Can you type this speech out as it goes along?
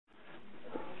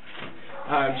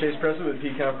Hi, I'm Chase Presley with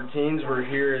Pcom for Teens. We're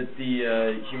here at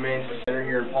the Humane Center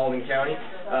here in Paulding County.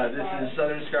 This is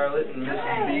Southern Scarlet and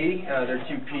Mrs. B. They're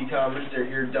two Pcomers. They're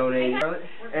here donating Scarlet.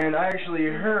 And I actually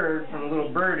heard from a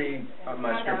little birdie,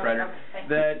 my scriptwriter,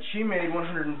 that she made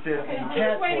 150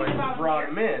 cat toys and brought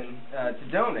them in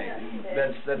to donate.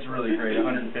 That's really great.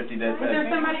 150. That's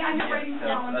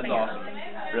awesome.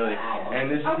 Really.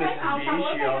 And this is Mrs. B.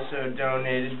 She also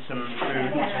donated some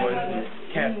food, toys, and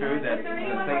cat food,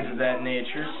 things of that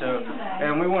nature. So,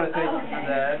 and we want to thank you for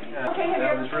that.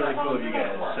 That was really cool of you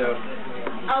guys. So.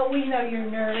 Oh, we know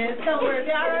you're nervous. Don't worry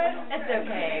about it. That's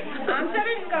okay. I'm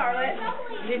Southern Scarlet.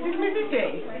 This is Mrs.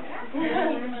 B.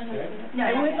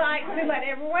 And we'd like to let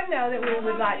everyone know that we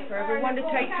would like for everyone to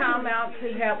take time out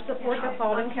to help support the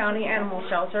Paulding County Animal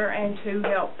Shelter and to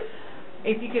help.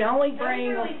 If you could only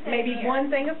bring maybe one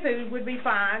thing of food would be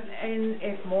fine, and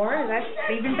if more, that's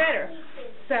even better.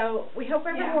 So we hope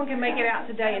everyone can make it out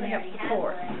today and help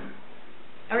support.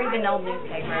 Or even old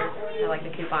newspapers, or like the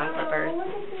coupon clippers.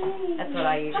 That's what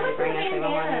I usually bring. I save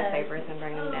all my newspapers and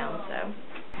bring them down, so.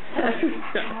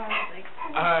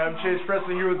 Hi, I'm Chase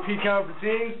Presley here with Pcom for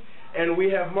Teens, and we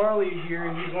have Marley here,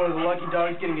 and he's one of the lucky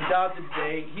dogs getting adopted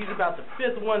today. He's about the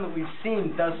 5th one that we've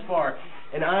seen thus far.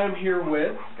 And I'm here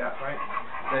with Scott Frank.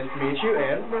 Nice to meet you.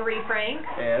 And Marie Frank.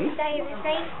 And David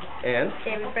Frank. And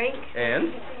David Frank.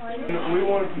 And we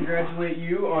want to congratulate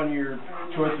you on your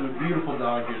choice of a beautiful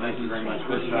dog here. Thank you very much.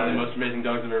 This is one of the most amazing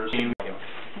dogs I've ever seen.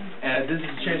 And this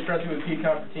is Chase Presley with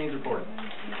Pcom for Teens reporting.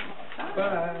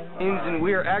 Bye. And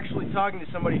we are actually talking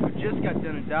to somebody who just got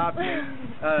done adopting.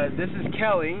 This is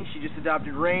Kelly. She just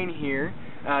adopted Rain here.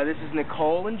 This is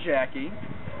Nicole and Jackie.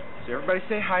 So everybody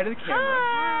say hi to the camera.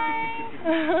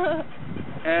 Hi!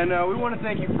 And we want to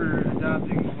thank you for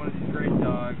adopting one of these great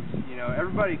dogs. You know,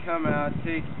 everybody come out,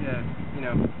 take, you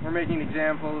know, we're making an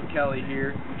example of Kelly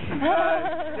here.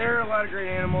 There are a lot of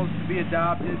great animals to be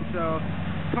adopted, so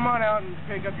come on out and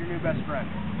pick up your new best friend.